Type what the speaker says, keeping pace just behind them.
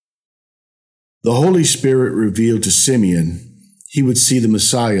The Holy Spirit revealed to Simeon he would see the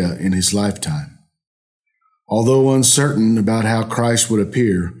Messiah in his lifetime. Although uncertain about how Christ would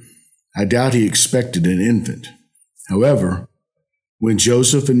appear, I doubt he expected an infant. However, when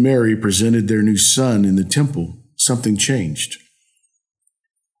Joseph and Mary presented their new son in the temple, something changed.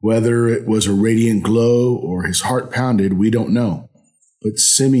 Whether it was a radiant glow or his heart pounded, we don't know, but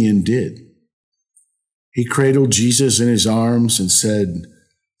Simeon did. He cradled Jesus in his arms and said,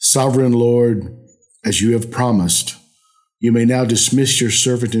 "Sovereign Lord, as you have promised, you may now dismiss your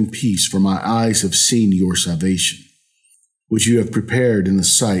servant in peace, for my eyes have seen your salvation, which you have prepared in the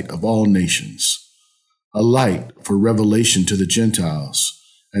sight of all nations, a light for revelation to the Gentiles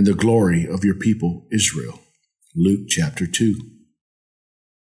and the glory of your people Israel." Luke chapter 2.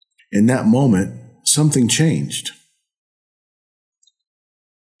 In that moment, something changed.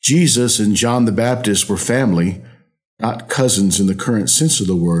 Jesus and John the Baptist were family, not cousins in the current sense of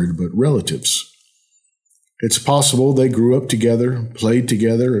the word, but relatives. It's possible they grew up together, played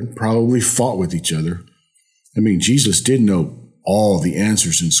together, and probably fought with each other. I mean, Jesus did know all the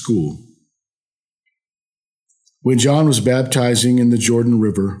answers in school. When John was baptizing in the Jordan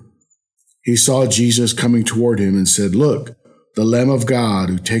River, he saw Jesus coming toward him and said, "Look, the Lamb of God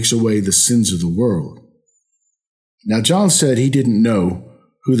who takes away the sins of the world." Now, John said he didn't know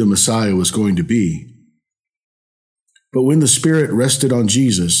who the Messiah was going to be. But when the Spirit rested on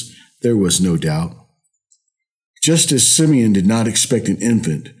Jesus, there was no doubt. Just as Simeon did not expect an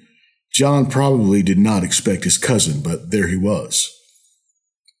infant, John probably did not expect his cousin, but there he was.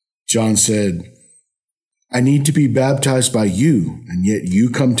 John said, "I need to be baptized by you, and yet you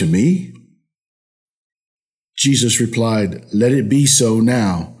come to me?" Jesus replied, "Let it be so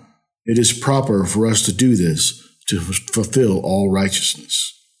now. It is proper for us to do this to fulfill all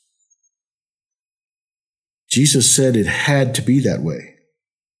righteousness." Jesus said it had to be that way.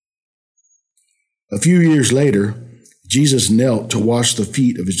 A few years later, Jesus knelt to wash the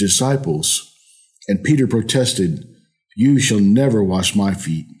feet of his disciples, and Peter protested, "You shall never wash my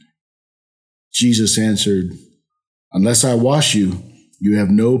feet." Jesus answered, "Unless I wash you, you have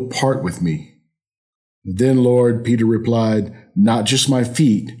no part with me." "Then, Lord," Peter replied, "not just my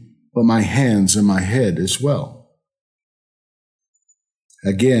feet, but my hands and my head as well."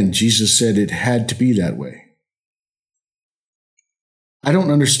 Again, Jesus said it had to be that way. I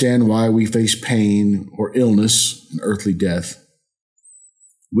don't understand why we face pain or illness and earthly death.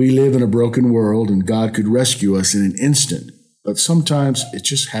 We live in a broken world and God could rescue us in an instant, but sometimes it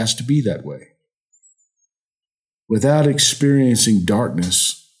just has to be that way. Without experiencing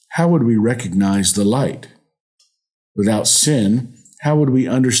darkness, how would we recognize the light? Without sin, how would we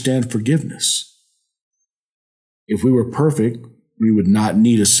understand forgiveness? If we were perfect, we would not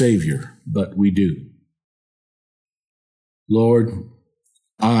need a Savior, but we do. Lord,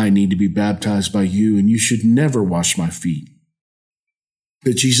 I need to be baptized by you, and you should never wash my feet.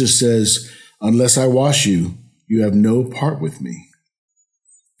 But Jesus says, "Unless I wash you, you have no part with me."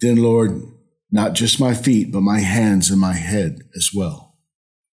 Then, Lord, not just my feet, but my hands and my head as well.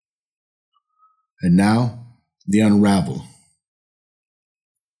 And now, the unravel.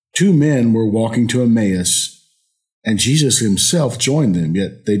 Two men were walking to Emmaus, and Jesus himself joined them,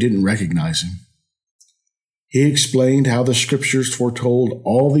 yet they didn't recognize him. He explained how the scriptures foretold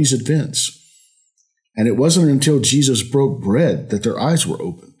all these events, and it wasn't until Jesus broke bread that their eyes were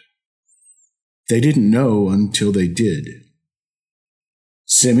opened. They didn't know until they did.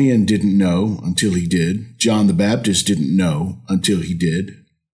 Simeon didn't know until he did. John the Baptist didn't know until he did.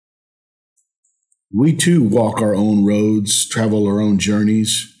 We too walk our own roads, travel our own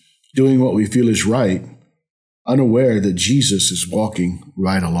journeys, doing what we feel is right, unaware that Jesus is walking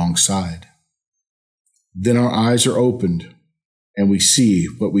right alongside. Then our eyes are opened, and we see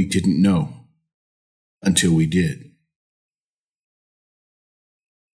what we didn't know until we did.